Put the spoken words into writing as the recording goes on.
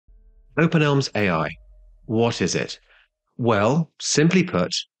openelms.ai. What is it? Well, simply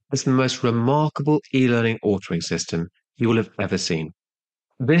put, it's the most remarkable e-learning authoring system you will have ever seen.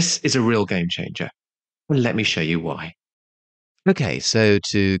 This is a real game changer. And let me show you why. Okay, so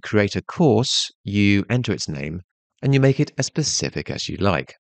to create a course, you enter its name and you make it as specific as you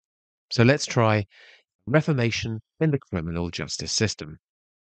like. So let's try Reformation in the Criminal Justice System.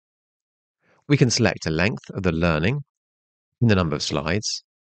 We can select a length of the learning and the number of slides.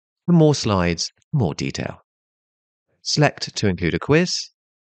 For more slides, more detail. Select to include a quiz,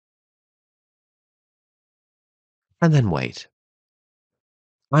 and then wait.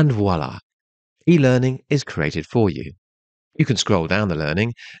 And voila, e-learning is created for you. You can scroll down the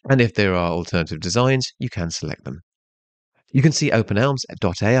learning, and if there are alternative designs, you can select them. You can see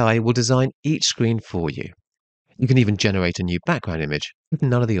openelms.ai will design each screen for you. You can even generate a new background image if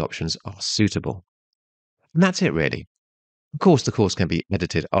none of the options are suitable. And that's it really. Of course, the course can be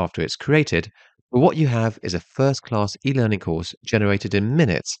edited after it's created, but what you have is a first-class e-learning course generated in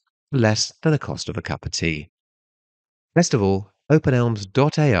minutes for less than the cost of a cup of tea. Best of all,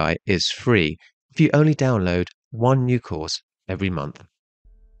 openelms.ai is free if you only download one new course every month.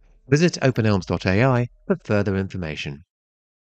 Visit openelms.ai for further information.